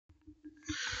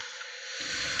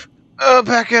Oh,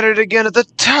 back at it again at the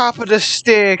top of the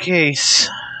staircase.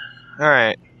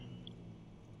 Alright.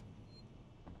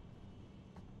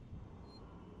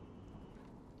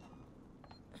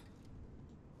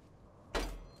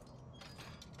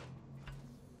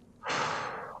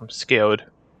 I'm scared.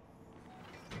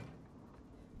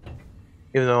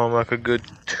 Even though I'm like a good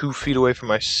 2 feet away from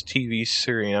my TV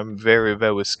screen, I'm very,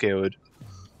 very scared. I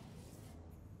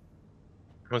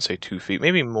wouldn't say 2 feet,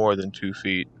 maybe more than 2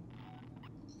 feet.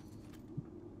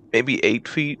 Maybe 8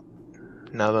 feet,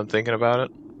 now that I'm thinking about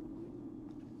it.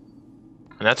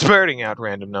 And that's blurting out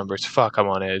random numbers. Fuck, I'm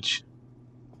on edge.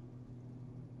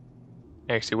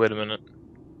 Actually, wait a minute.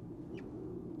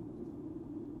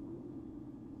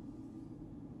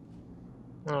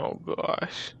 Oh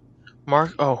gosh.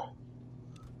 Mark, oh.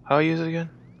 How do I use it again?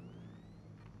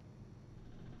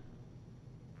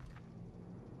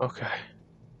 Okay.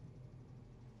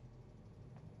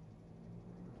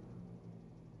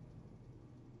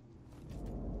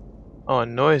 Oh, a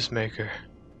noisemaker.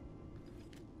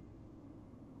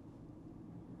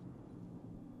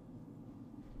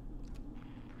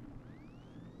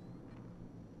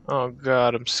 Oh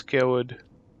god, I'm scared.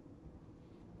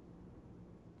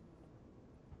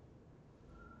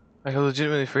 I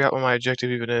legitimately forgot what my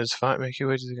objective even is. Find, make your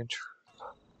way to the control.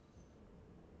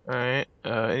 Alright,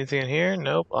 anything in here?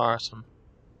 Nope, awesome.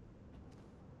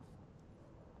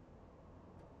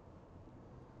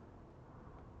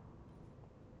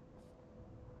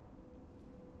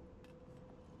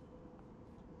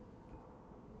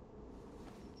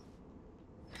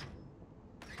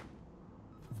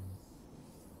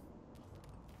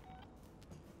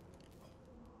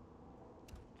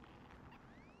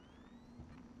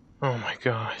 Oh my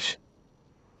gosh.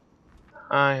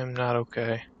 I am not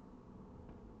okay.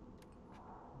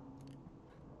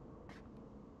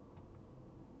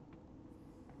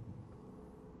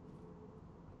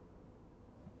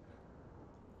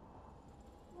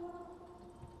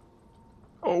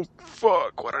 Oh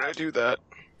fuck, why did I do that?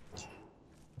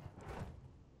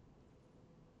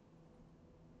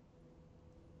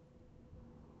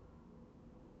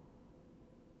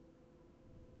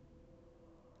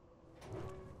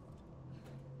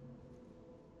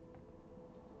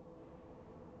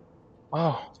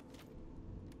 Oh.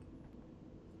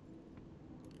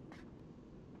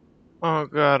 Oh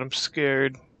god, I'm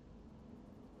scared.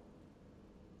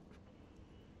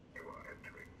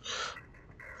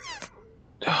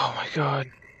 Oh my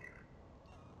god.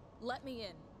 Let me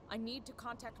in. I need to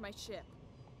contact my ship.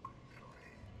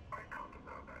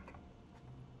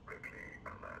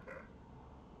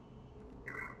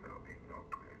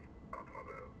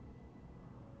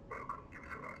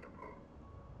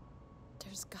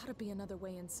 There's gotta be another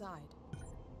way inside.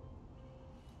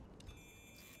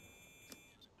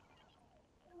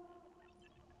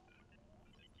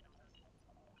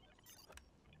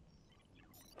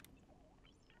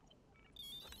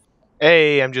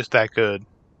 Hey, I'm just that good.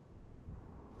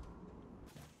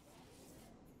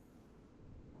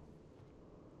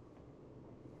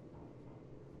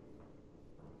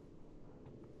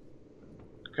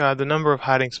 God, the number of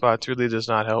hiding spots really does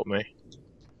not help me.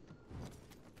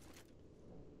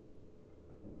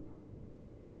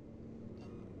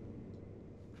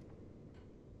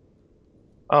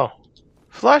 Oh.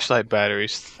 Flashlight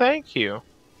batteries, thank you.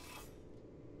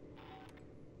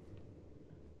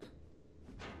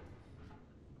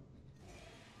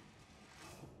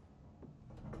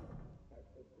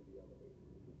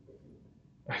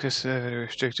 Access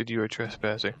restricted, you are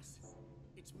trespassing.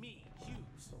 It's me,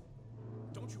 Hughes.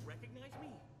 Don't you recognize me?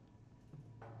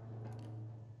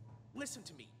 Listen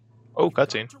to me. Oh, We've got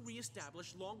cutscene. to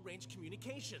reestablish long-range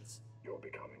communications. You're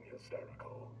becoming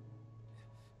hysterical.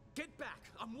 Get back!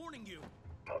 I'm warning you.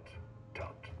 Tut,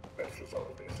 tut. Let's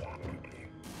resolve this amicably.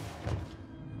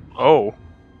 Oh.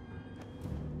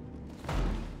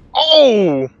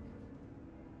 Oh!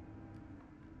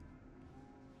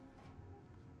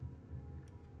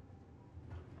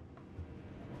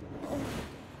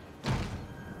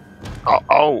 Oh,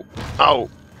 oh, oh.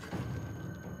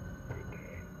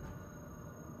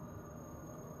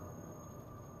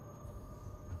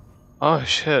 Oh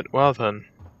shit, well then.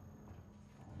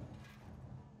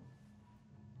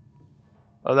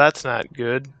 Oh, that's not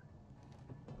good.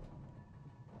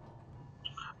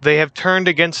 They have turned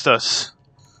against us.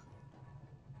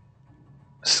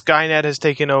 Skynet has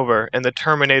taken over, and the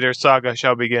Terminator saga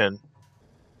shall begin.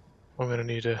 I'm gonna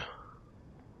need to...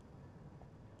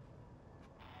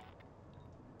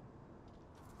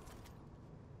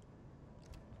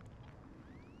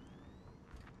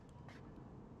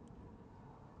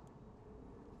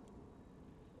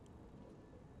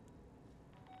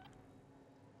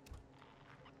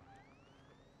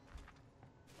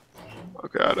 Oh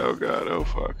god, oh god, oh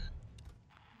fuck.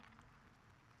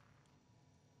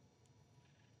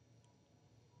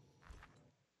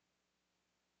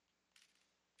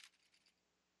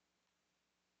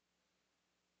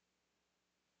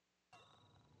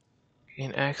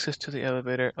 Gain access to the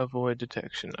elevator, avoid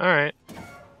detection. Alright.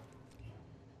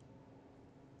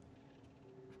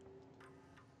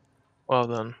 Well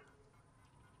done.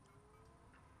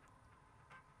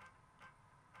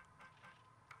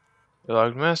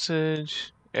 Logged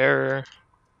message, error.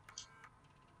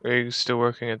 Riggs still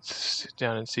working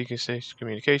down in Seeking Station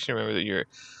Communication. Remember that you're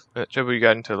that trouble you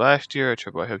got into last year, a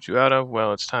trouble I helped you out of.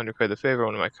 Well, it's time to credit the favor.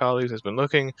 One of my colleagues has been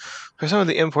looking for some of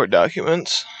the import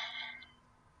documents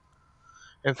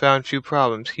and found few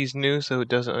problems. He's new, so he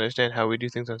doesn't understand how we do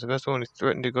things on Sevesta, and he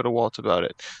threatened to go to Waltz about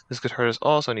it. This could hurt us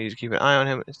all, so I need to keep an eye on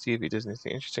him and see if he does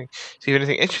anything interesting. See if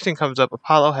anything interesting comes up.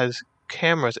 Apollo has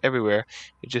cameras everywhere.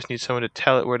 It just needs someone to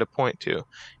tell it where to point to.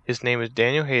 His name is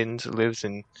Daniel Hayden, lives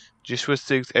in Joshua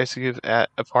 6 Executive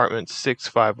at apartment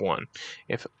 651.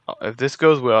 If this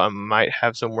goes well, I might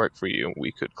have some work for you.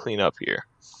 We could clean up here.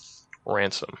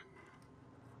 Ransom.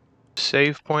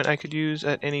 Save point I could use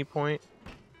at any point.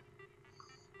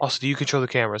 Also, do you control the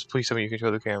cameras? Please tell me you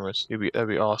control the cameras. That'd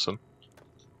be awesome.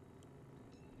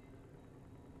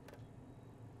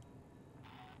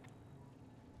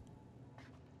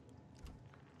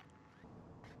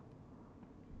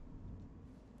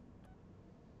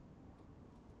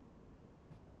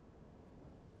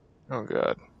 Oh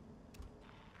god.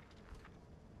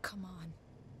 Come on.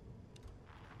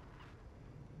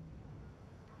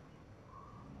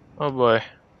 Oh boy.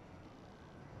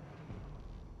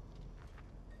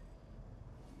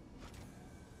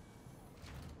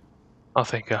 Oh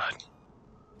thank god.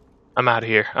 I'm out of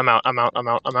here. I'm out. I'm out. I'm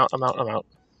out. I'm out. I'm out. I'm out.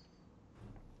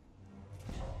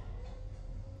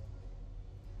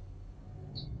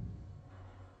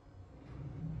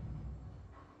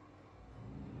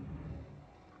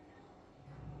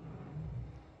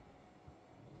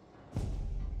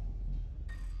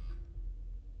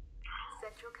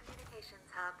 Central Communications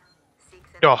Hub seeks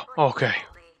Oh, okay.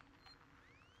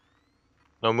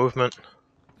 No movement.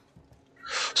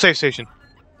 Safe station.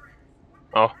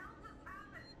 Oh.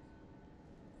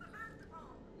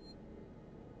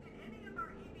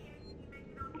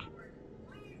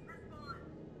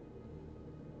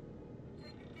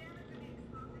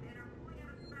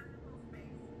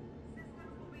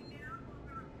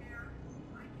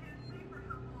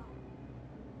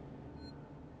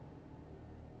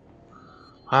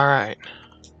 Alright.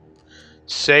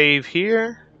 Save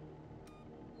here.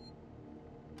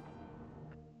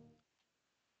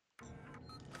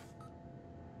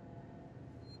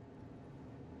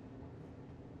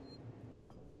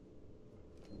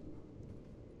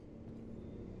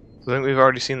 I think we've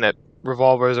already seen that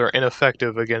revolvers are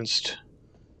ineffective against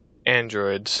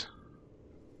androids.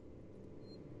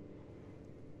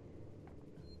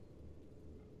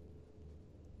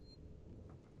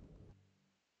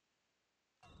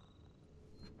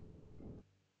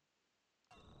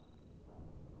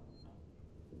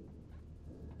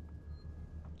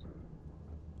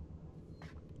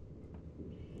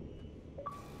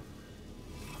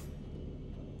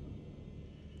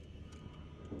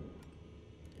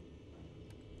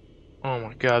 Oh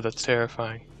my god, that's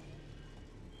terrifying.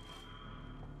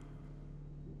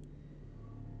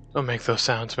 Don't make those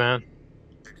sounds, man.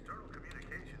 External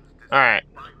communications Alright.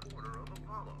 by order of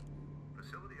Apollo.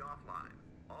 Facility offline.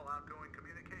 All outgoing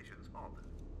communications halted.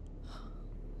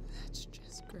 That's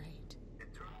just great.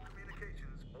 Internal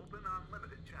communications open on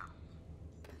limited channels.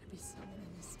 Gotta be someone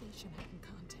in the station I can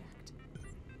contact.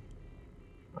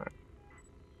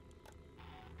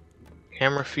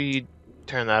 Camera feed.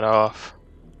 Turn that off.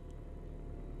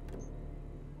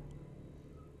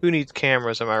 Who needs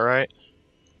cameras, am I right?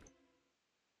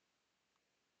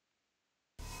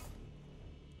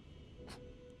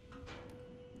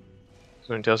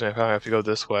 Someone tells me I probably have to go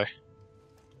this way.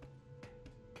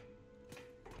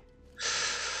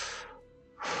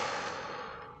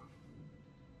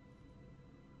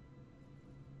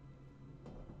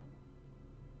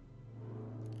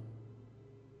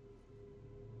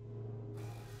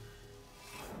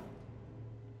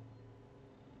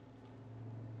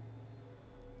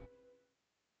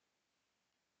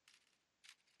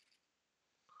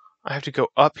 I have to go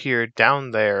up here,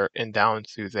 down there, and down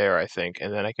through there, I think,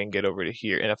 and then I can get over to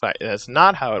here. And if that's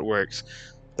not how it works,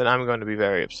 then I'm going to be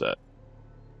very upset.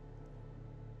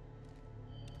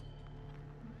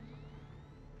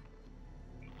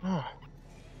 Oh.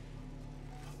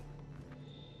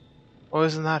 Well,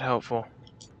 isn't that helpful?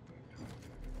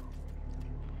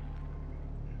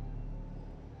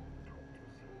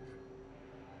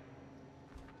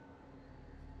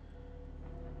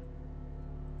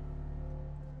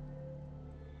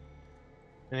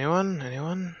 Anyone?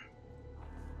 Anyone?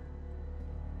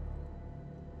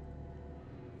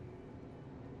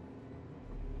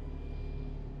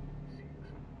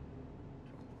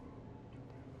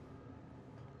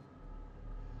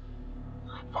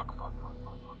 Fuck, fuck, fuck, fuck,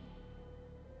 fuck.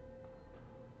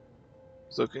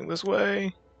 He's looking this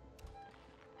way.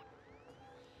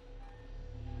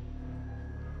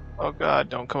 Oh god,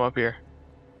 don't come up here.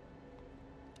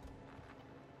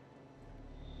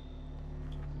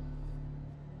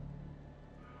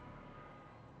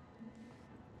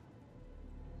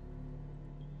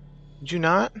 Did you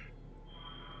not?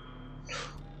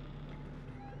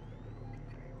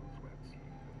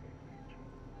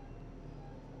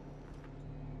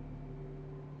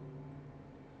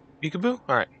 Peekaboo?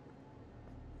 Alright.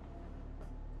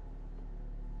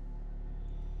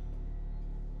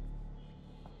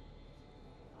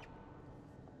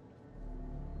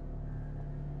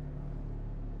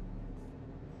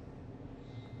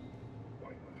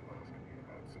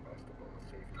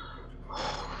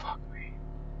 Fuck me.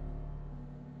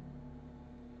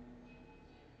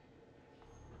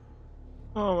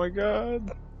 Oh my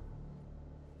god.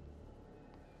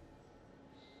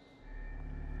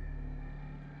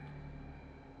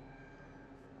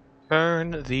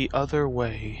 Turn the other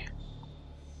way.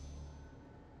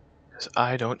 Because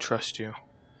I don't trust you.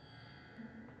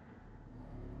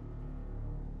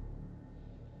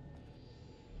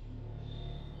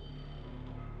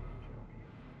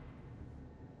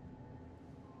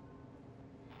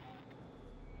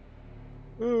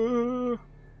 Uh.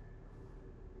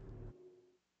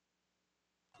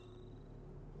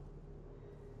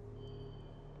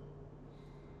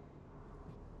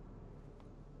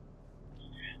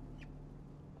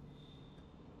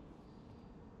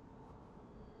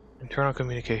 Internal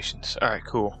communications. Alright,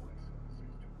 cool.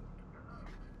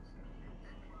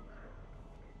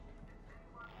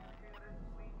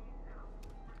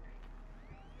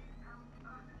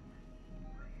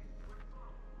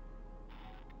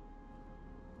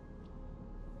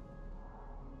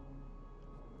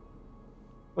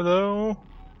 Hello?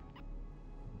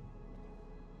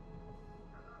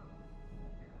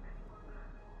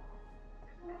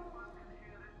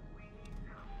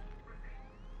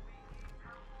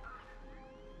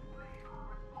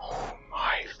 Oh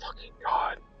my fucking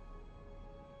god.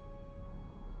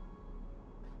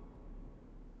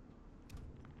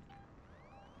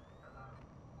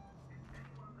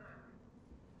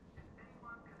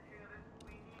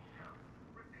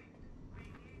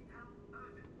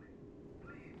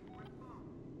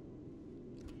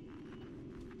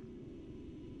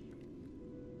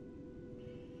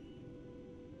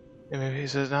 And maybe he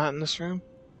says not in this room?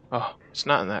 Oh, it's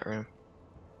not in that room.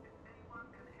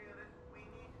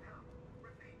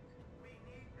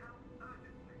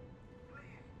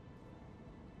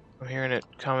 I'm hearing it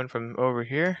coming from over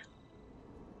here.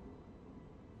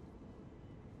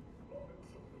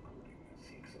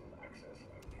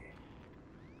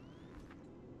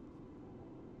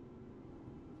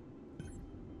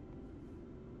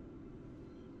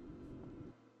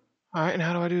 Alright, and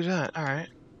how do I do that? Alright.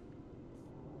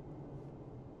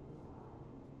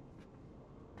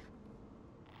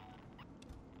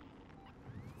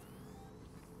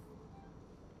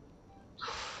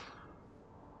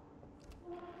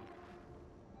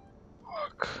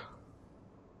 Fuck.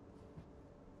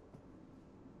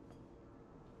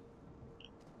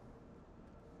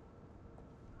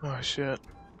 Oh shit.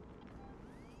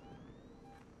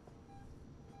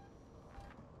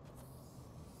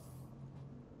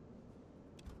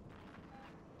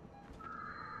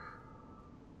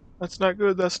 That's not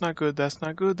good, that's not good, that's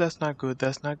not good, that's not good,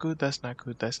 that's not good, that's not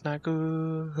good, that's not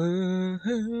good.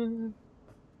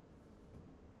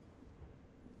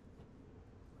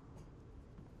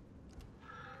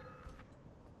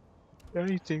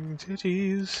 Shitting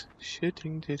titties,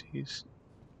 shitting titties.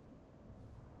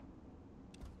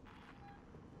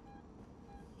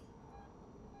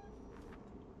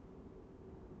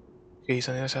 Okay, he's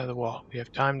on the other side of the wall. We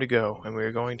have time to go, and we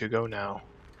are going to go now.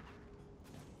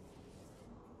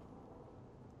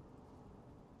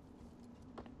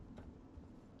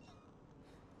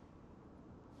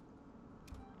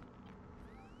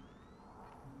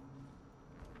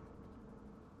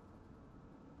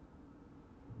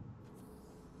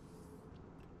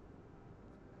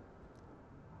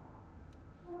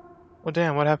 Well,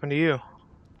 damn, what happened to you?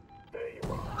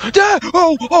 Ah!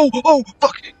 Oh, oh, oh,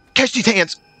 fuck! Catch these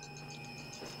hands!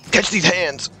 Catch these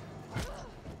hands!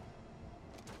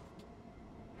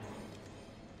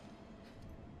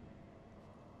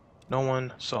 No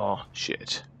one saw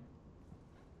shit.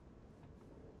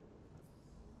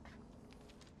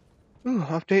 Ooh,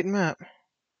 update map.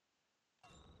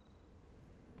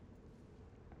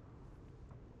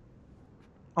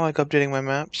 I like updating my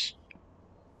maps.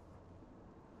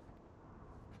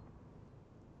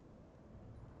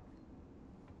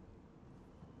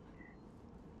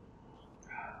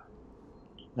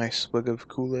 Nice swig of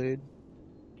Kool-Aid.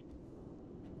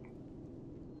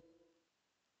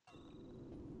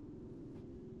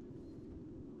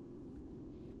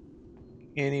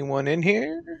 Anyone in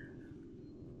here?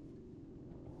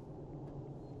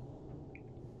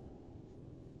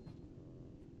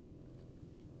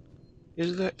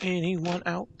 Is there anyone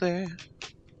out there?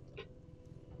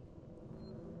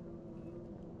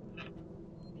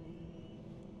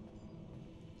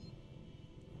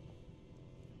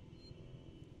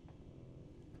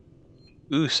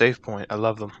 Ooh, save point. I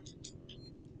love them.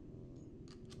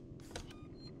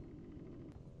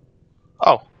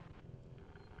 Oh.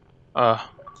 I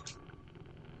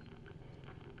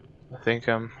think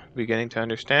I'm beginning to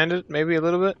understand it, maybe a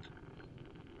little bit.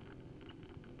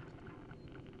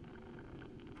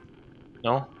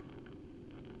 No?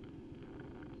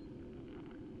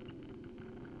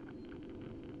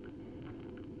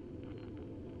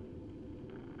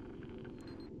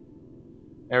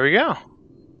 There we go.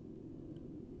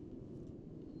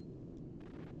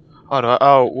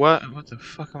 Oh, what? What the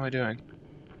fuck am I doing?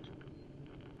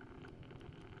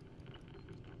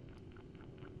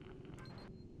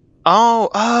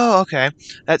 Oh, okay.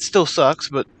 That still sucks,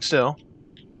 but still.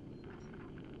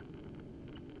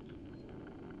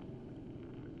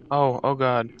 Oh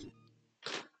god.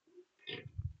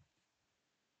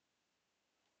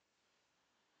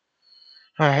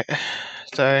 Alright.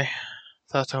 Sorry.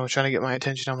 Thought someone was trying to get my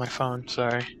attention on my phone.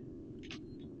 Sorry.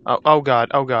 Oh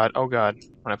god. Oh god. Oh god.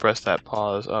 When I press that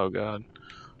pause. Oh god.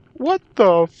 What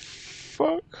the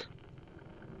fuck?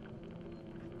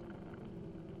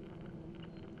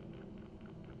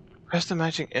 Press the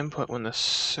matching input when the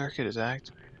circuit is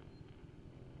active.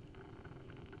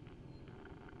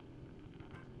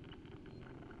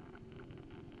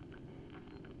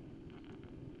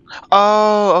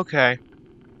 Oh, okay.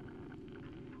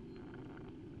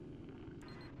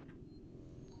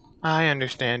 I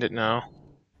understand it now.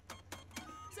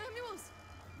 Samuels!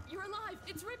 You're alive!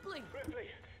 It's Ripley! Ripley!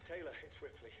 Taylor, it's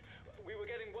Ripley. We were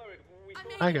getting worried. We I'm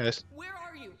thought... Hi, Nathan. guys. Where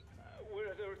are you? We're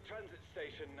at a transit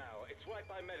station now. It's right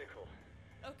by medical.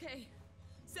 Okay.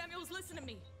 Samuels, listen to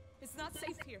me. It's not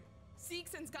safe here.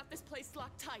 Seegson's got this place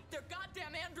locked tight. Their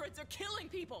goddamn androids are killing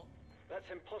people! That's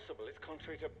impossible. It's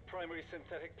contrary to primary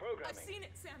synthetic programming. I've seen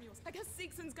it, Samuels. I guess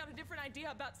Seegson's got a different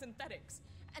idea about synthetics.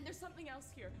 And there's something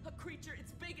else here. A creature.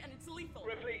 It's big and it's lethal.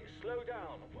 Ripley, slow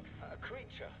down. A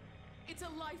creature. It's a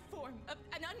life form.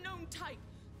 An unknown type.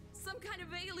 Some kind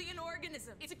of alien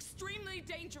organism. It's extremely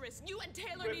dangerous. You and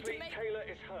Taylor need to Ripley, make... Taylor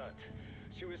is hurt.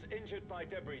 She was injured by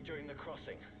debris during the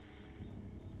crossing.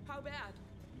 How bad?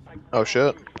 Oh,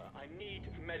 shit. I need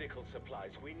medical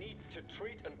supplies. We need to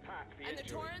treat and pack the And the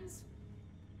injury. Torrens?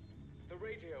 The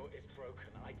radio is broken.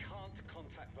 I can't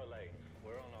contact Verlaine.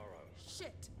 We're on our own.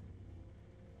 Shit.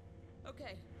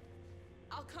 Okay.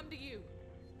 I'll come to you.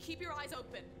 Keep your eyes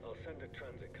open. I'll send a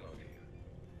transit car to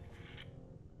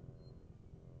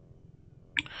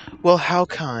you. Well, how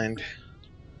kind.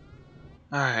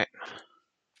 Alright.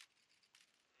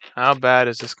 How bad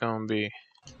is this gonna be?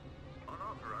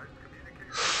 Unauthorized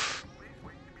communication. Please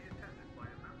wait to be attended by a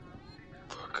member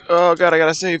of Seegson. Oh god, I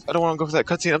gotta save. I don't want to go for that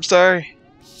cutscene. I'm sorry.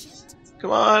 Shit.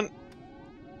 Come on.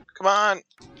 Come on.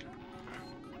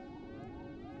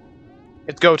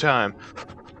 It's go time.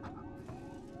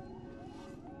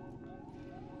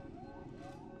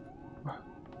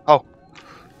 Oh.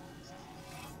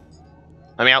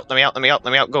 Let me out, let me out, let me out,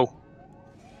 let me out, go.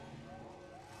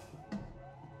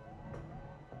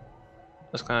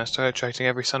 Let's gonna start attracting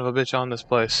every son of a bitch on this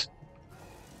place.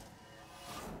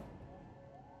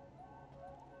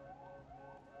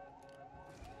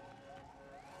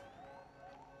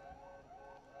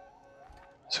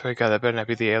 Swear to God, that better not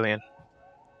be the alien.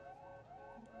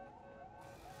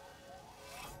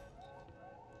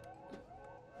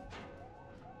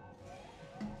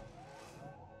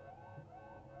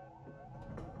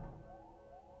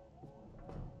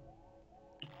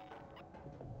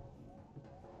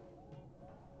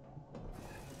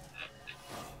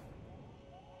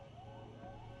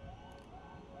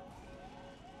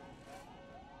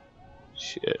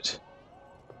 Shit.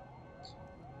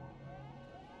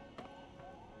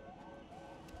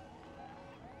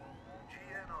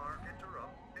 GNR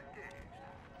interrupt engaged.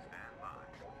 Stand by.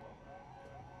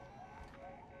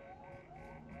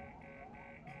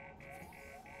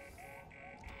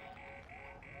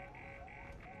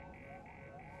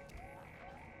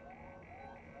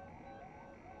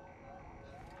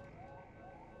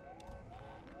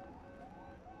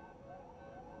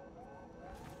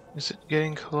 Is it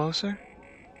getting closer?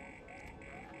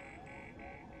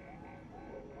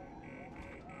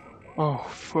 Oh,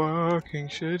 fucking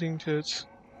shitting tits.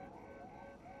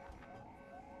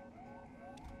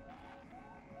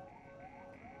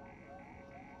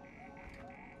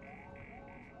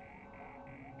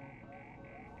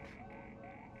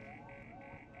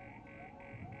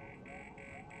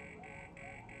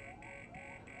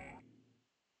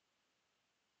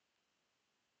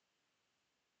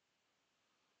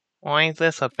 Why ain't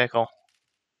this a pickle?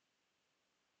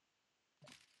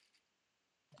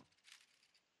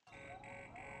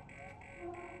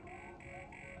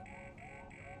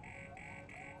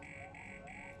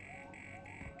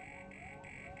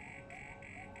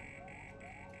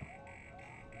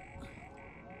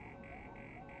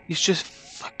 He's just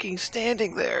fucking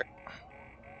standing there.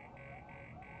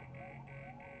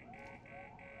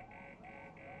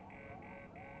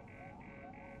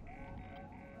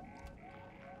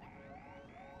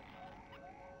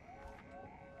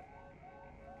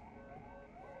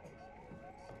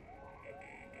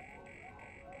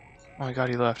 Oh my god,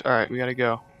 he left. Alright, we gotta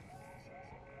go.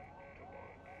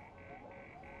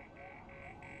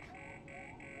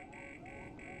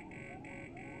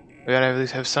 We gotta at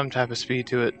least have some type of speed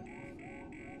to it.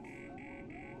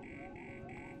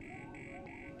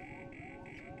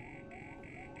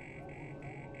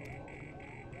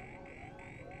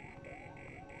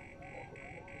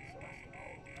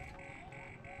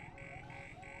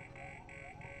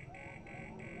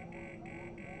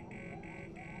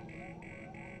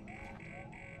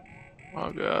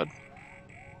 Oh god.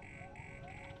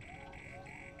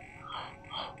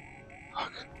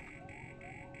 Fuck.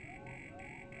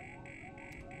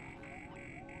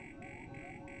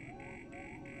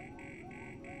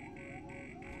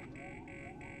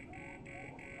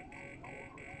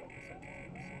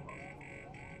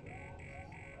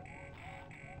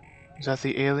 Is that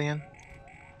the alien?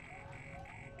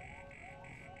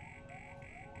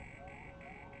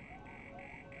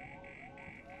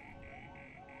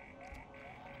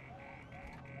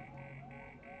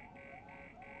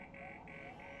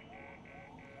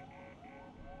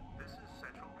 This is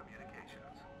Central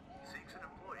Communications. Seeks and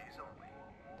employees only.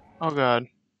 Oh god.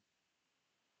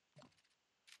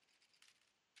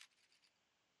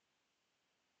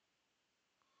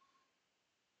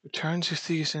 Return to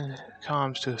thieves and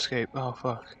comms to escape. Oh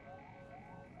fuck.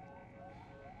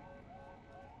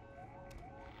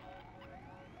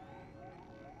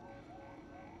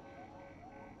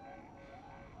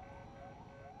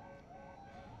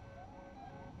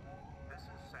 This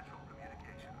is Central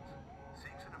Communications.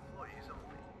 Seeks and employees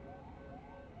only.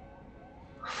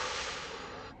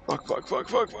 Fuck, fuck, fuck,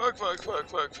 fuck, fuck, fuck, fuck,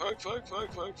 fuck, fuck, fuck,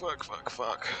 fuck, fuck, fuck, fuck,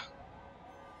 fuck.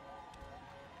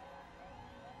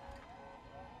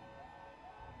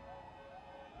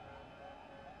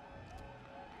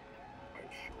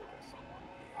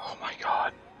 Oh my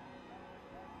god.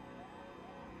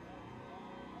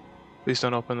 Please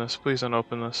don't open this. Please don't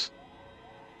open this.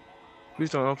 Please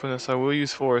don't open this. I will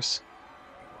use force.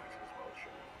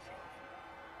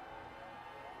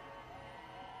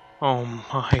 Oh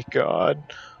my god.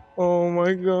 Oh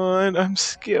my god. I'm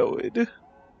scared.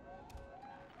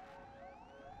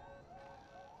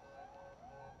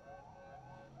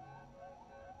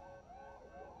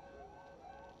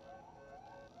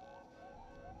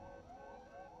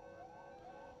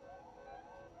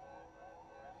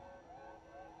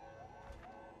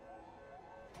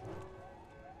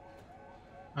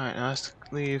 Alright, now let's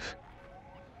leave.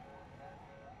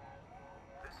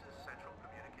 This is Central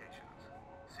Communications.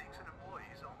 Seeks and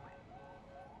employees only.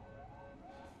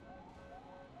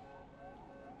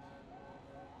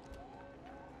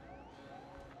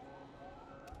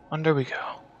 Under we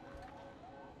go.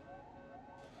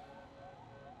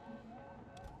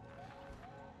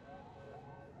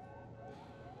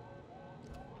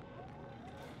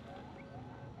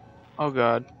 Oh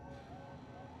god.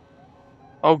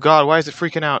 Oh god, why is it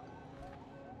freaking out?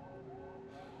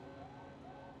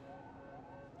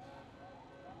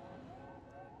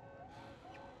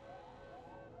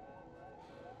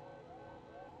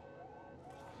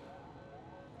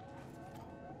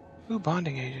 Ooh,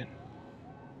 bonding agent.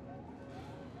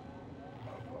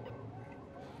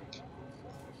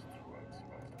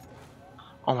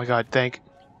 Oh my god, thank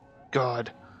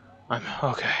god. I'm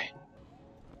okay.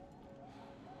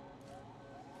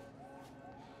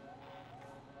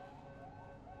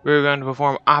 We're going to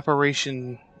perform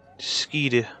Operation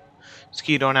Skeet.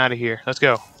 Skeet on out of here. Let's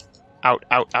go. Out,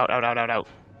 out, out, out, out, out, out.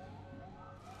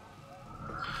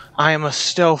 I am a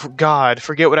stealth god.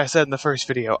 Forget what I said in the first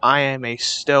video. I am a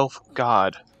stealth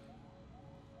god.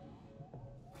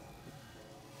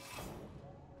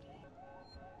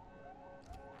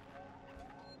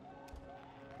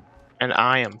 And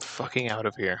I am fucking out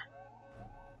of here.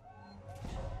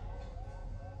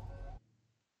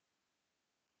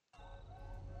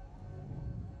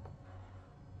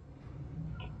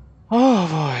 Oh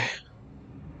boy.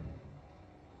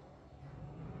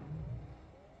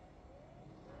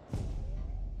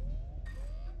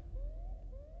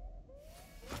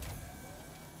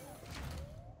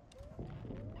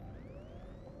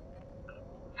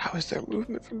 How is there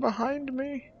movement from behind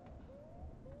me?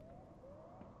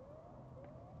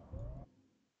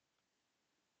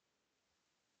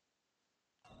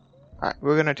 Alright,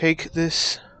 we're gonna take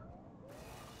this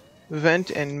vent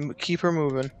and keep her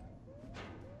moving.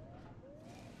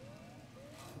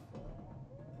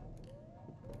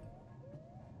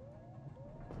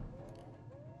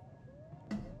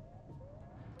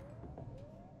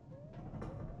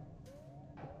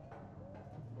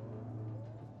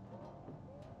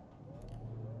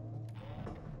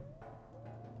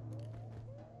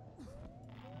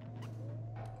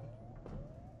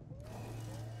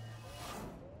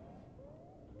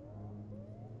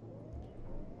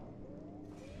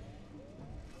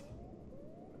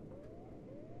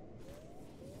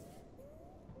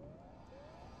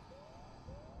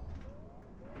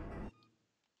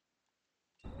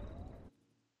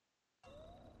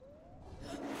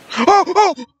 Oh!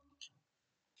 Oh!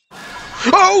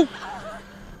 Oh!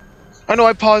 I know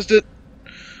I paused it,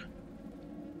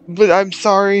 but I'm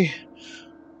sorry.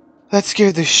 That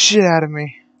scared the shit out of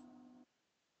me.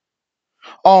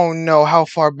 Oh no, how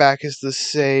far back is the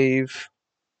save?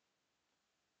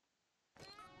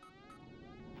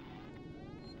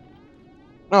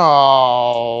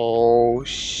 Oh,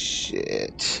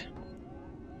 shit.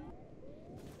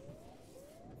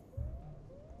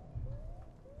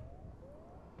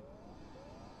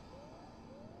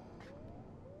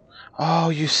 Oh,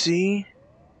 you see?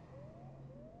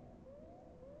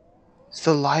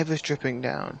 Saliva's dripping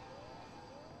down.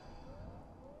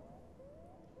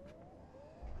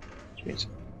 Which means,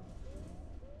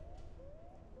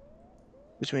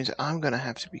 which means I'm gonna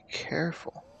have to be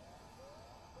careful.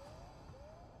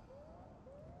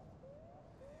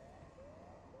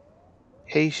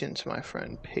 Patience, my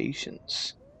friend,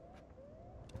 patience.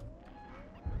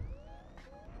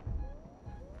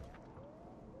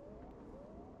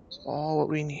 All what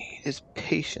we need is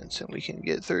patience, and we can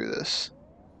get through this.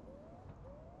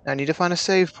 I need to find a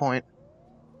save point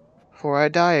before I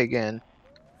die again,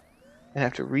 and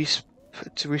have to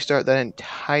restart that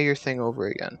entire thing over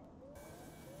again.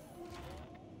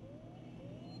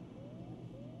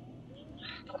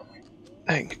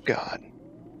 Thank God.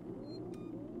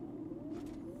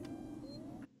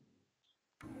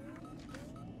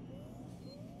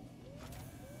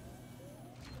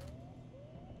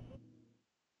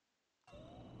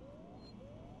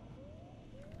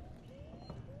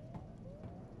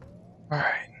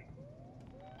 Alright.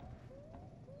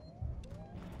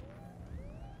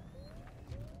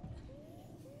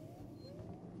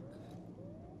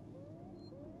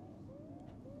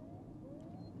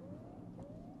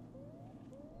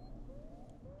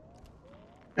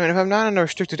 I mean, if I'm not in a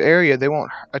restricted area, they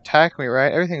won't attack me,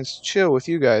 right? Everything's chill with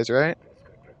you guys, right?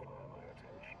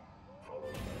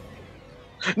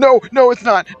 No, no, it's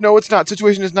not. No, it's not.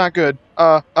 Situation is not good.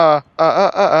 Run.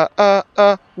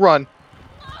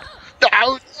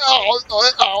 Ow, ow, ow,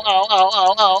 ow, ow,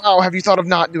 ow, ow, ow. Have you thought of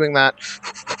not doing that?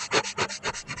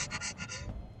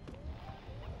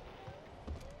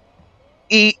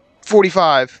 Eat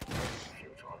 45.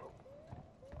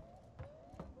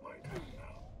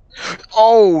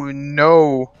 Oh,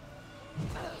 no.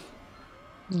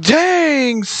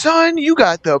 Dang, son, you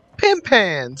got the pimp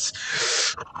hands.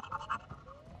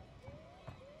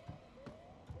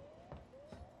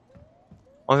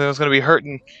 Only thing that's gonna be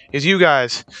hurting is you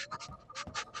guys.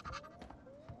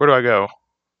 Where do I go?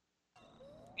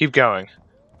 Keep going.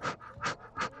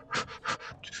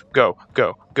 Go,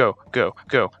 go, go, go,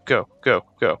 go, go, go,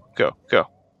 go, go, go.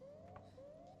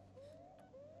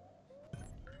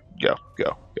 Go,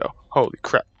 go, go. Holy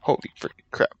crap. Holy freaking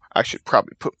crap. I should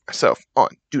probably put myself on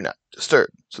Do Not Disturb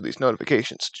so these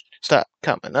notifications stop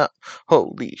coming up.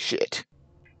 Holy shit.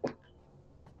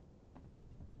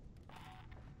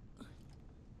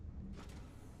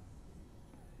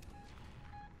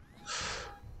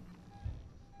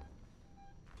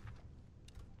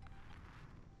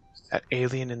 That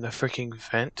alien in the freaking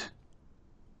vent?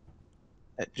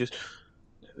 It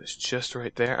was just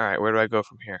right there. Alright, where do I go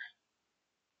from here?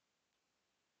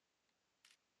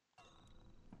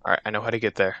 Alright, I know how to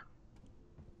get there.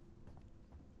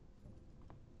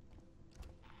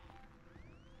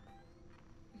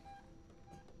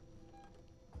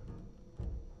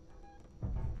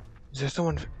 Is there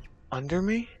someone under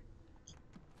me?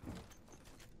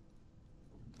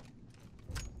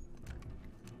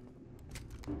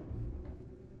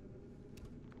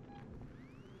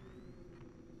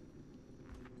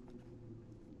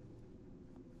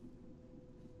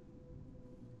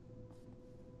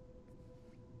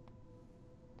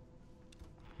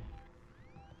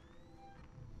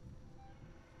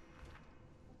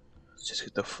 just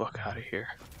get the fuck out of here.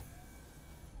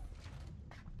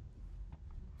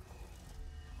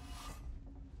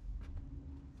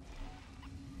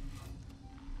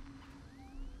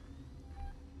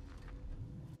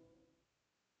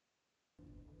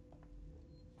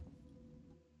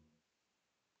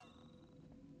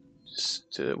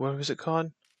 What was it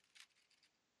called?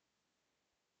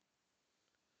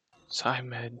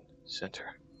 SciMed Center.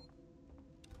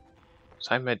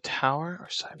 SciMed Tower or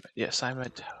SciMed? Yeah,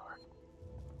 SciMed Tower.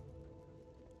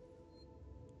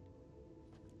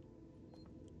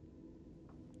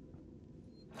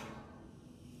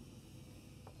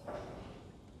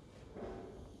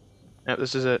 Yep,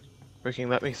 this is it. Freaking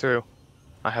let me through.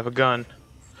 I have a gun.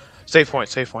 Save point,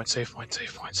 save point, save point,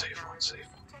 save point, save point, save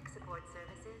point. Tech support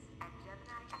services and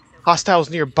Gemini Exo. Hostiles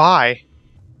nearby.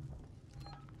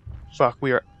 Fuck,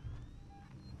 we are.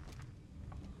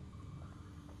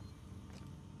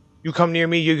 You come near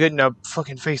me, you're getting a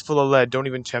fucking face full of lead. Don't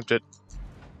even tempt it.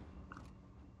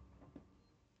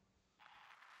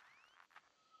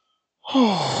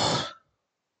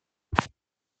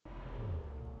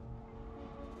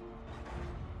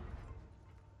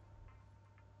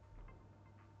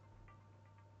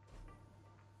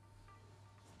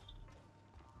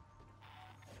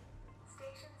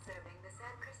 Station serving the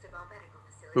San Cristobal Medical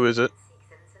Facility. Who is it?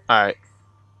 Seegson Alright.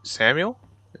 Synthetics. Samuel?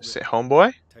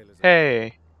 Homeboy?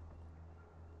 Hey.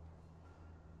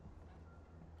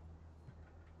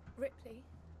 Ripley?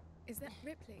 Is that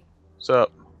Ripley? What's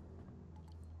up?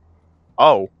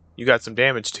 Oh, you got some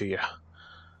damage to you.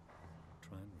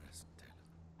 Try and rest, Taylor.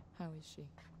 How is she?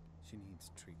 She needs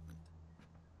treatment.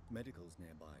 Medical's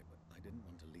nearby, but I didn't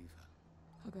want to leave her.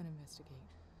 I'll go and investigate.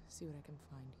 See what I can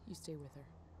find. You stay with her.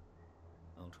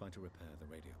 I'll try to repair the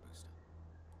radio booster.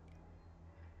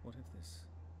 What if this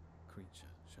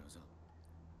creature shows up?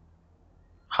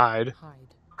 Hide.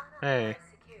 Hide. Hey.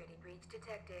 Unauthorized security breach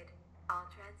detected. All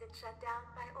transit shut down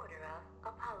by order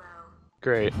of Apollo.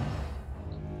 Great.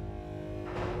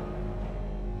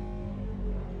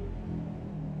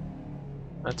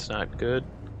 That's not good.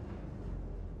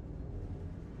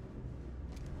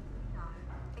 No,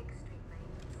 extremely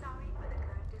sorry for the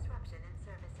current disruption in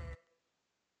services.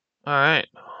 Alright.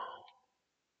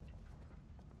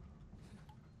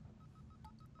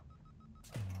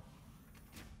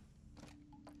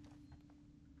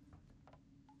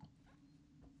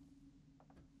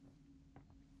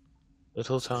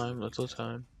 Little time, little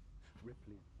time.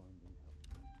 Ripley's finding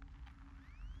help.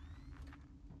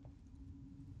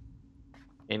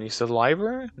 Any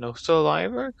saliva? No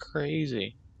saliva?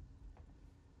 Crazy.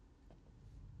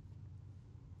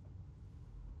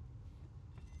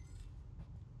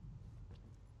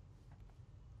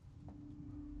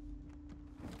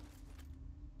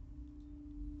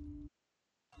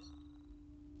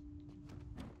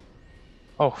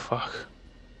 Oh, fuck.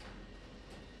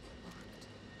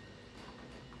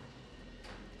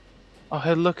 Oh,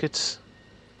 hey, look, it's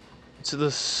the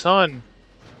sun.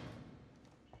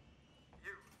 You.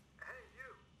 Hey,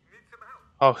 you. Need some help?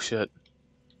 Oh, shit.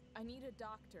 I need a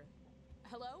doctor.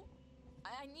 Hello?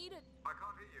 I need a... I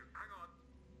can't hear you. Hang on.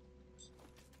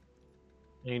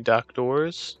 Any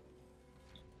doctors?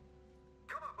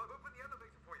 Come up. I've opened the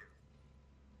elevator for you.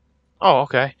 Oh,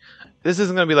 okay. This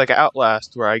isn't gonna be like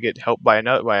Outlast where I get helped by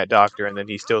a doctor and then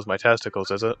he steals my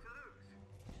testicles, is it?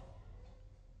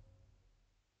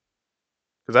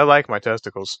 Because I like my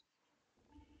testicles.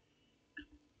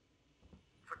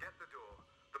 Forget the door.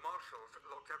 The marshals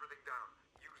locked everything down.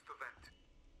 Use the vent.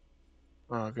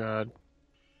 Oh, God.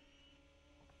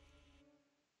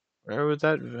 Where would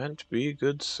that vent be,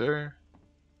 good sir?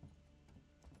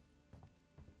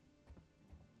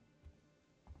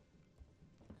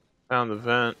 Found the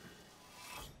vent.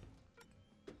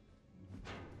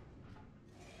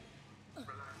 Relax.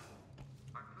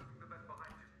 I'm closing the vent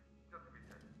behind you. Just to be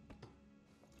safe.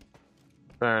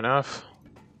 Fair enough.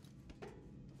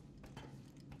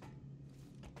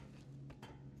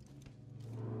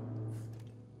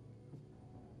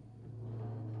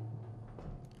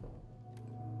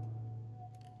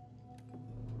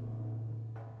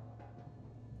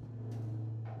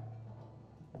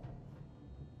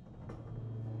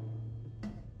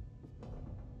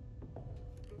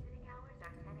 Visiting hours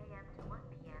are 10 a.m. to 1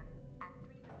 p.m. and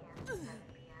 3 p.m. to 7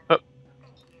 p.m. Oh,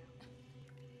 Thank you.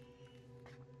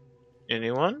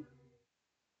 anyone?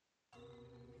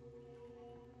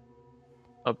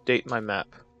 Update my map.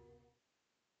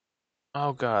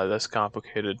 Oh, God, that's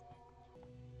complicated.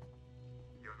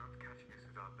 You're not catching us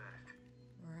at our best.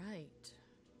 Right.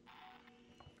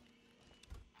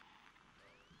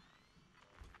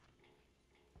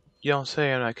 You don't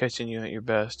say I'm not catching you at your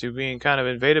best. You're being kind of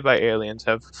invaded by aliens,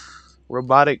 have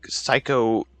robotic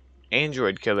psycho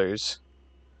android killers,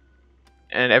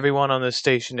 and everyone on this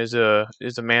station is a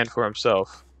man for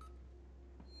himself.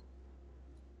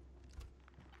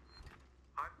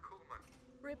 I'm Coolman.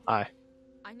 Ripley, Hi.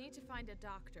 I need to find a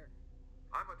doctor.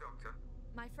 I'm a doctor.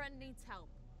 My friend needs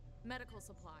help. Medical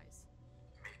supplies.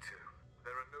 Me too.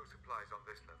 There are no supplies on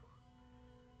this level.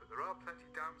 But there are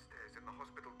plenty downstairs in the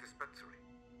hospital dispensary.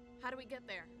 How do we get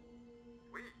there?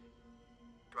 We?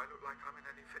 Do I look like I'm in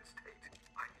any fit state?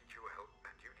 I need your help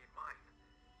and you need mine.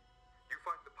 You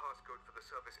find the passcode for the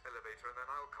service elevator and then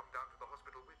I'll come down to the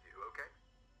hospital with you, okay?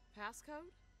 Passcode?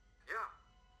 Yeah.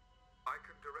 I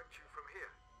can direct you from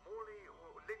here. Morley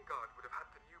or Lingard would have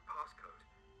had the new passcode.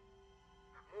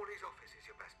 Morley's office is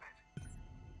your best bet.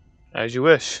 As you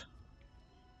wish.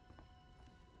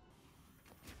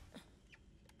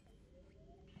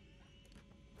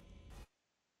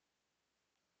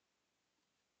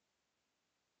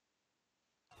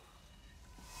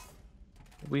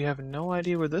 We have no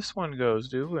idea where this one goes,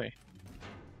 do we?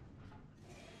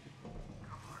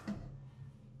 Come on.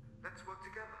 Let's work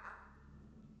together, huh?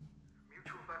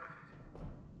 Mutual benefit.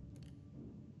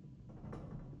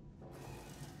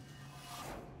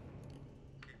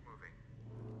 Keep moving.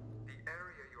 The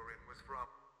area you're in was from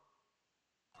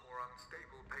more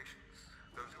unstable patients,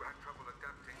 those who had trouble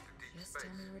adapting to deep Just space.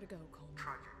 tell me where to go, Coleman.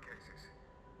 Tragic cases.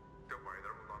 Don't worry,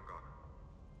 they're all long gone.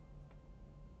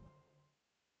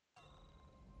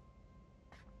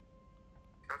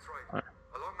 That's right.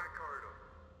 Along that corridor.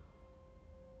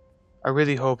 I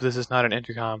really hope this is not an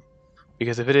intercom,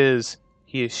 because if it is,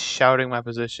 he is shouting my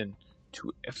position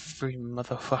to every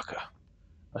motherfucker,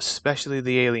 especially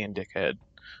the alien dickhead,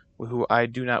 who I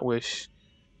do not wish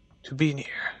to be near.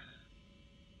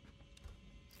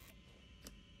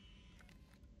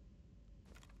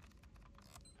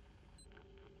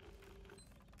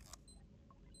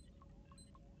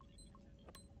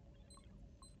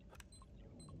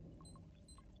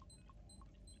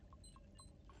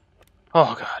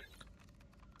 Oh god,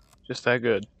 just that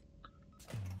good.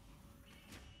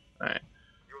 Alright.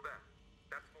 You're there.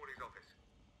 That's Morley's office.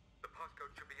 The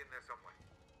passcode should be in there somewhere.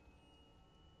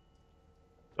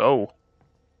 Oh.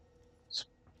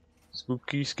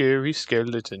 Spooky, scary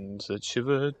skeletons that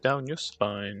shiver down your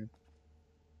spine.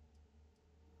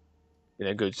 Get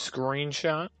a good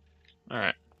screenshot.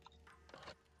 Alright.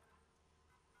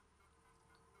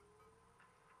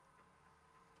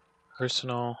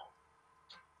 Personal.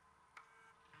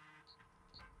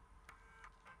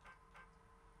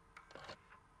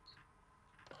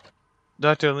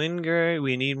 Dr. Linger,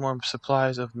 we need more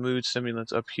supplies of mood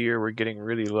stimulants up here. We're getting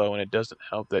really low, and it doesn't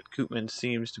help that Koopman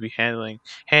seems to be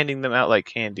handing them out like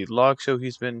candy. Logs show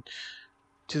he's been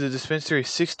to the dispensary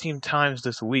 16 times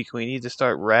this week. We need to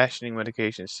start rationing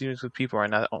medication. Students with people are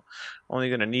not only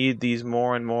going to need these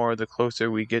more and more the closer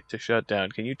we get to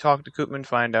shutdown. Can you talk to Koopman,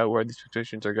 find out where these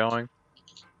prescriptions are going?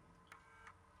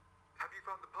 Have you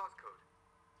found the passcode?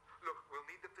 Look, we'll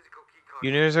need the physical keycard.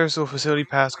 Universal Facility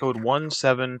Passcode Find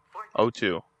it.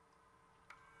 1702.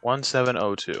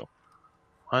 1702.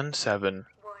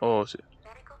 1702.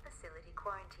 Medical facility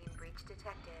quarantine breach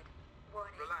detected.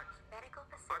 Warning. Relax. Medical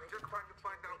I'm facility just trying to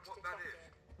find out breach what that is.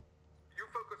 detected. You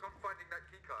focus on finding that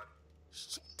keycard.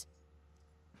 Shit.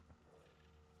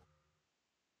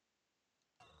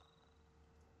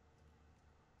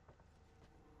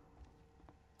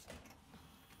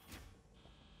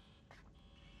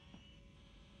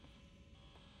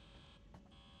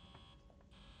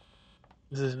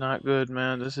 This is not good,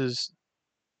 man. This is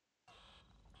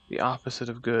the opposite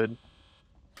of good.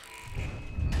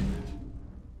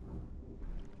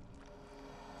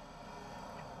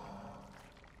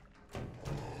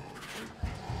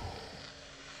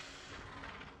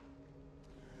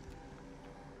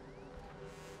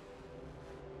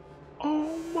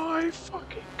 Oh my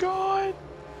fucking god!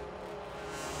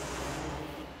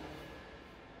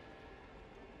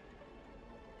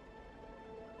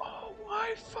 Oh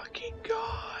my fucking god!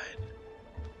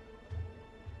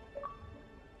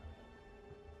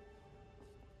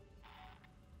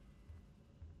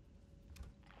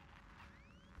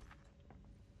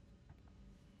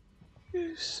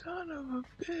 You son of a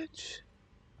bitch.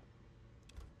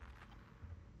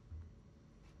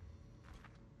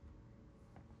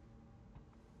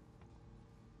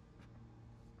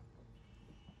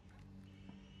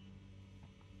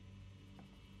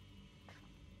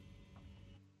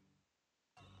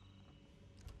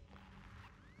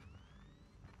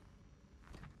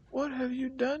 What have you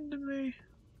done to me?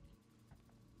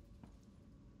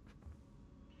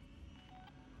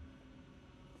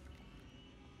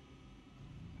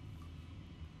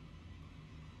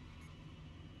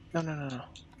 No, no, no, no.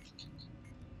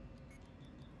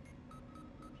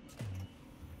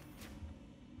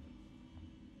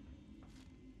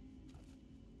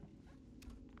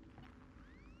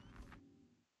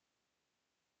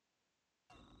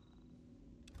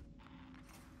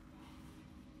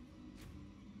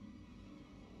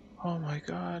 Oh my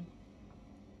god.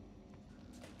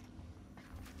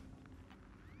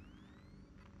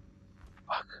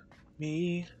 Fuck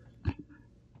me.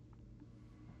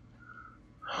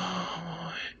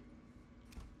 Oh,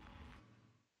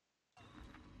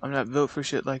 I'm not built for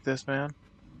shit like this, man.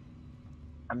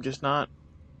 I'm just not.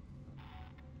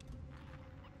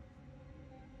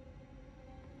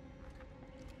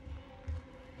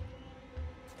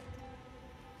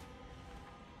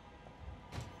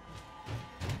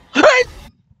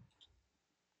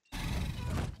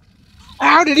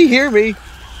 How did he hear me?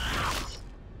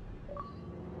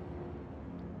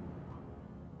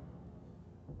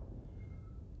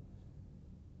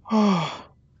 Oh,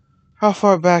 how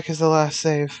far back is the last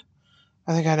save?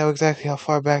 I think I know exactly how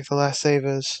far back the last save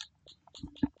is.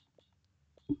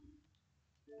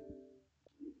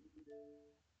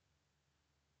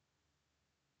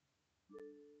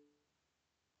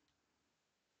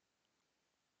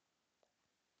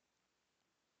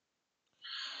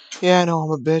 Yeah, I know I'm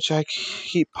a bitch. I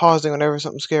keep pausing whenever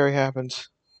something scary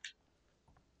happens.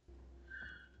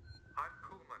 I'm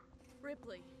Coolman.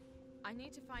 Ripley, I need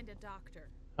to find a doctor.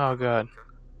 Oh I'm a god.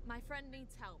 doctor. My friend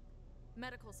needs help.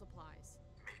 Medical supplies.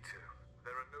 Me too.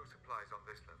 There are no supplies on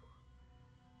this level.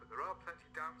 But there are plenty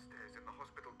downstairs in the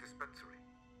hospital dispensary.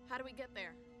 How do we get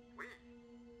there? We?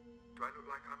 Do I look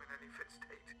like I'm in any fit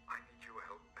state? I need your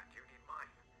help and you need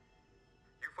mine.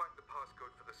 You find the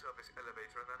passcode for the service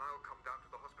elevator and then I'll come down to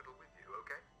the hospital with you,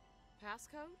 okay?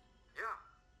 Passcode? Yeah.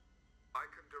 I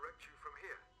can direct you from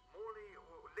here. Morley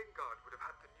or Lingard would have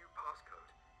had the new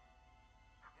passcode.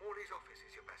 Morley's office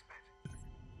is your best bet.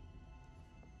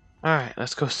 Alright,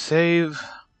 let's go save.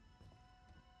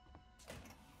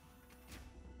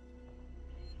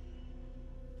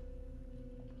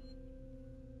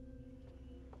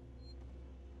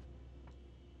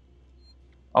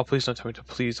 Oh, please don't tell me to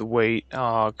please wait.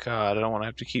 Oh god, I don't want to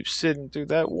have to keep sitting through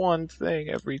that one thing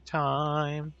every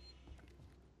time.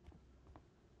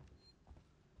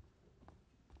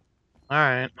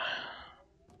 Alright.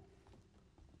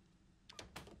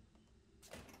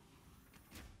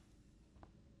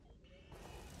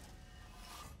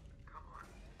 Come on.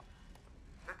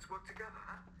 Let's work together,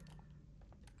 huh?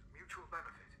 Mutual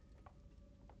benefit.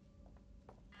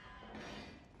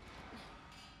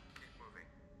 Keep moving.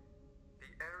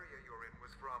 The area you're in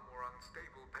was for our more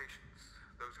unstable patients,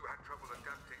 those who had trouble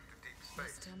adapting to deep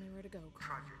space. Just tell me where to go,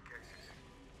 Carl. Tragic cases.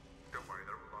 Don't worry,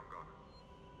 they're all long gone.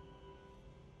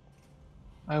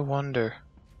 I wonder.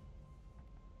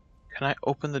 Can I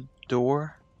open the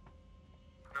door?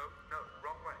 No, no,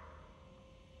 wrong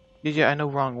way. Yeah, I know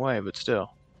wrong way, but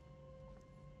still.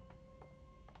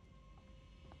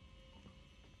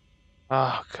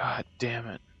 Oh god damn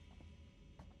it.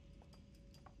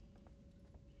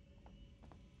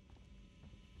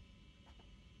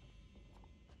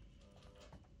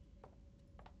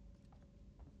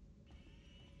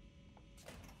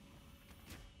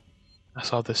 I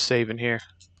saw this save in here.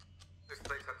 This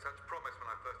place had such promise when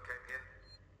I first came here.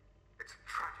 It's a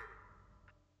tragedy.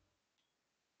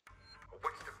 A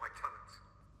waste of my talents.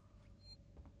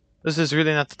 This is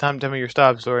really not the time to tell me your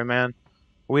sob story, man.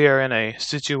 We are in a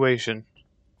situation.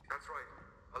 That's right.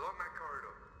 Along that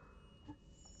corridor.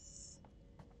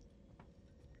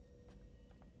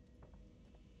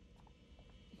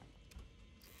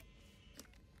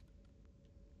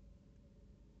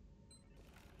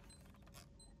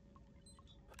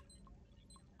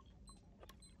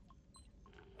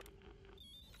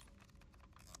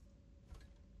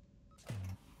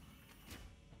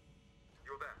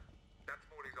 You're there. That's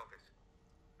Morley's office.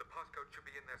 The passcode should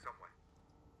be in there somewhere.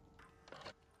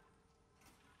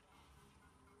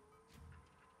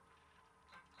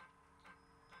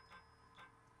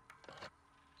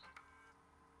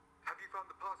 Have you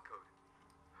found the passcode?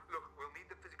 Look, we'll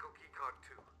need the physical keycard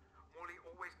too. Morley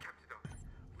always kept it on him.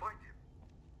 Find him.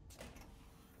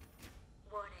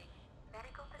 Warning.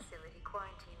 Medical facility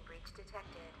quarantine breach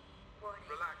detected. Warning.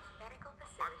 Relax. Medical I'm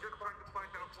facility just trying to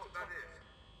find out what that is.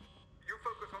 You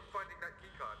focus on finding that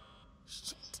keycard.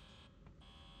 Shit.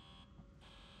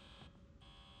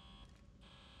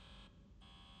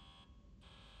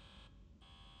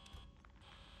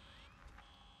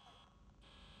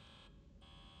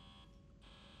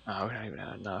 Oh, we don't even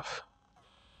have enough.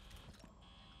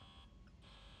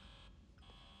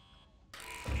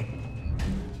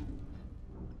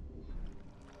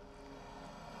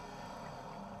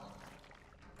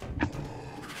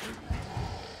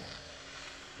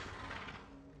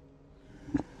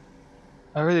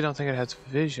 I really don't think it has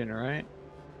vision, right?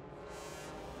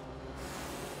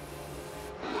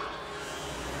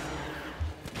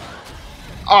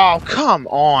 Oh, come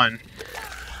on!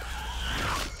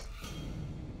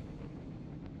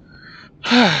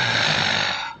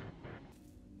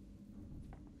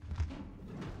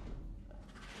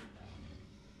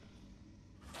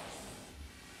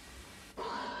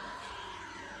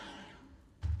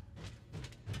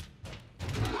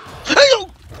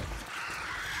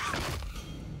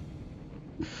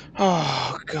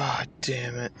 Oh, god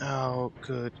damn it. Oh,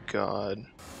 good god.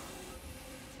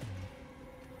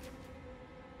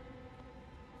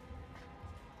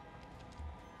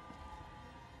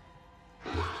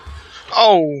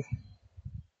 Oh!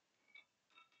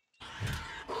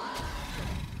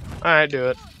 Alright, do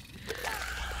it.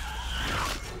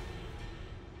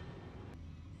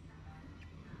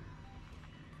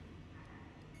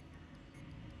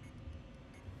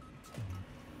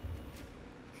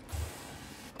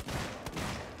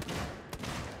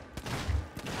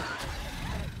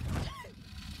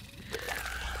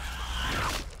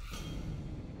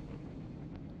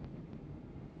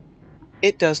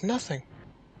 It does nothing.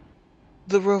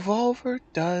 The revolver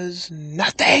does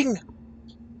nothing!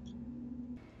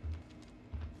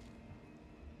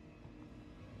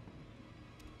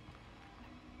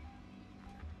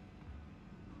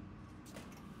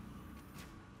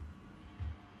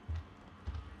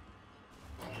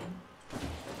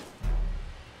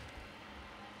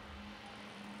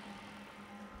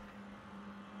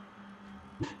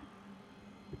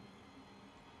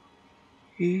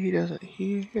 He doesn't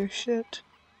hear shit.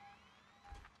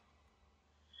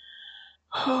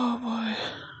 Oh boy.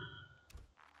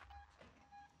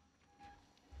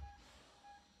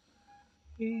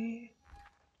 He...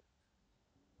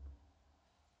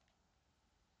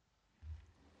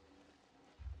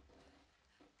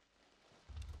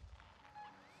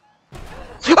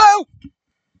 Oh!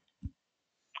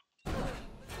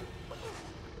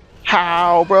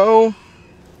 How, bro?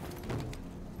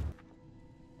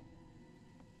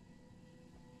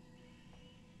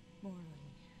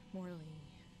 Morley.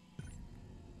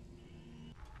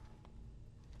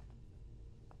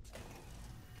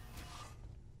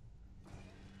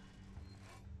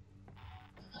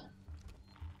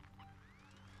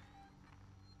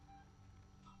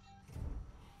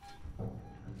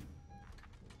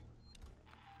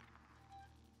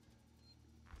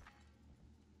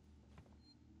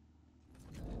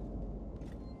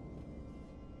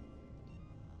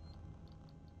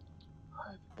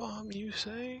 Bomb, you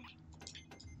say?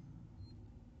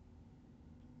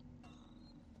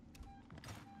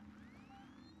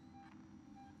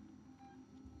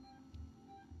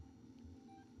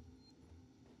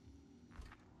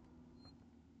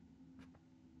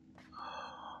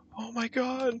 Oh my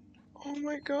god. Oh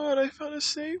my god, I found a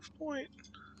save point.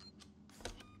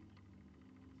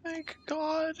 Thank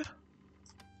god.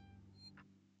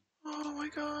 Oh my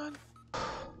god.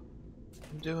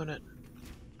 I'm doing it.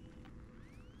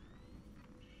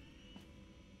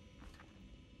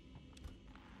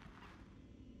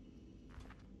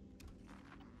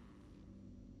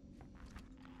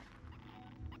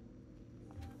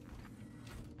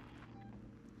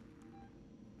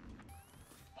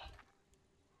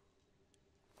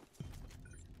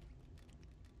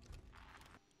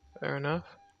 Fair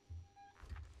enough.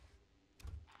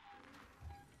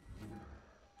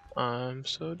 I'm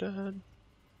so dead.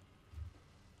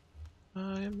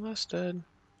 I am less dead.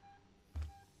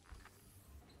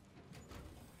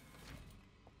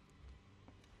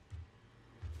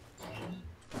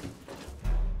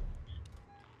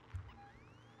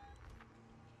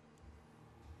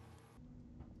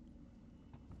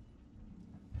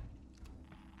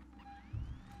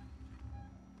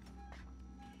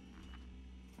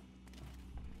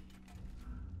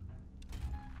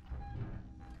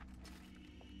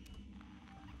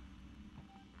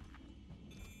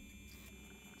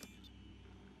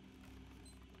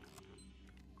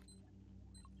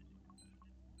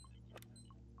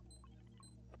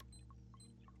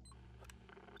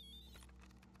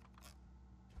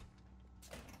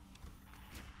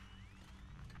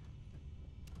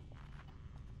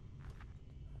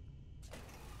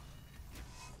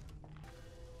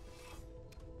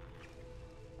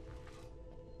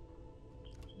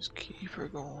 Just keep her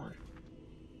going.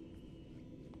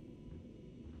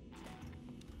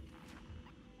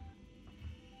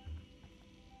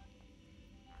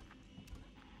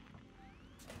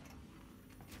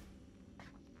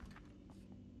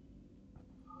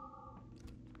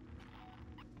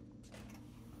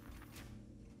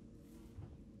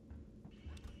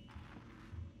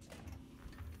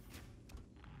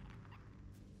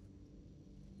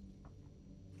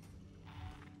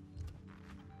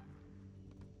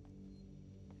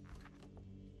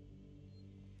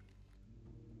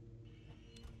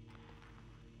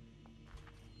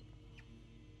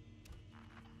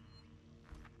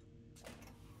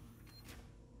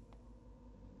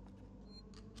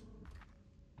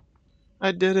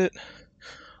 I did it.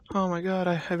 Oh my god,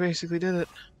 I basically did it.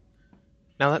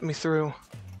 Now let me through.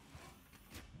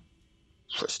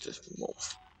 Press this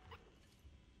move.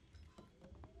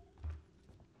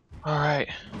 Alright.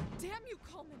 Damn you,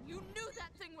 Coleman! You knew that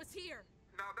thing was here!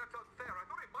 Now that's unfair. I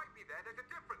thought it might be there. There's a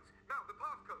difference. Now the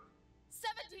passcode.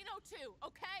 1702,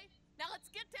 okay? Now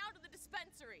let's get down to the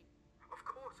dispensary. Of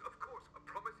course, of course. A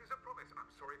promise is a promise.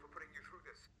 I'm sorry for putting you through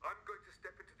this. I'm going to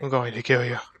step into the I'm going to kill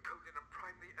you. the code in and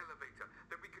prime the elevator.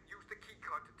 Then we can use the key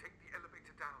card to take the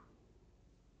elevator down.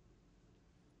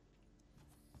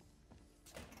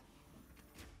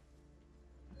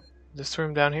 This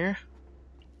room down here?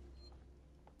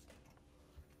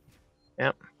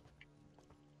 Yep.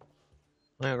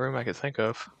 Only room I could think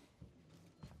of.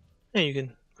 Hey, you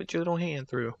can put your little hand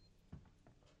through.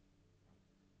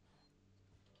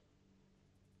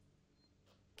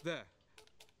 There.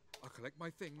 I'll collect my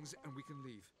things and we can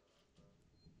leave.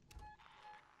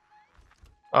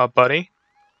 Buddy?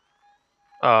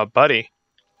 Buddy?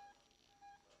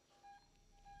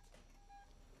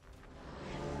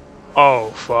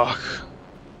 Oh, fuck.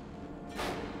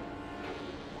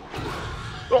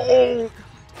 Oh!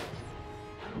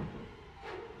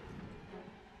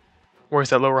 Where's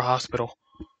that lower hospital?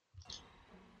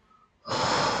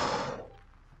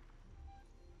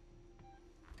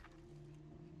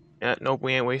 Yeah, nope,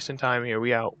 we ain't wasting time here.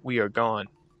 We out. We are gone.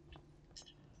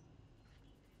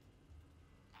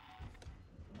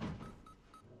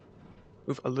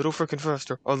 Move a little freaking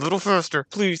faster. A little faster.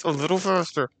 Please, a little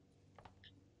faster.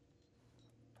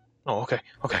 Oh, okay.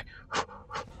 Okay.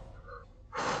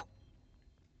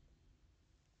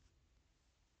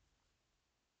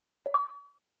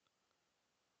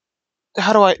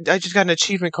 How do I just got an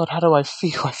achievement called How Do I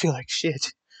Feel? I feel like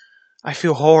shit. I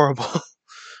feel horrible.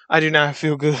 I do not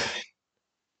feel good.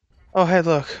 Oh, hey,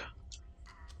 look.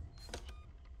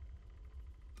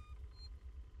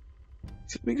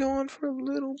 Should we go on for a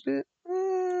little bit?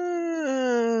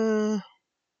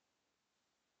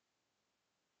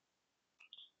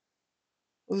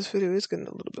 Well, this video is getting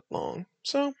a little bit long.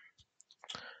 So,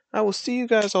 I will see you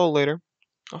guys all later.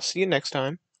 I'll see you next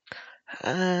time.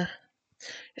 And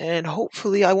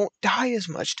hopefully I won't die as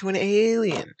much to an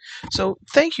alien. So,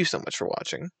 thank you so much for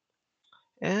watching.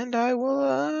 And I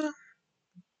will,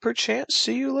 perchance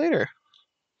see you later.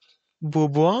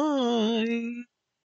 Bye-bye.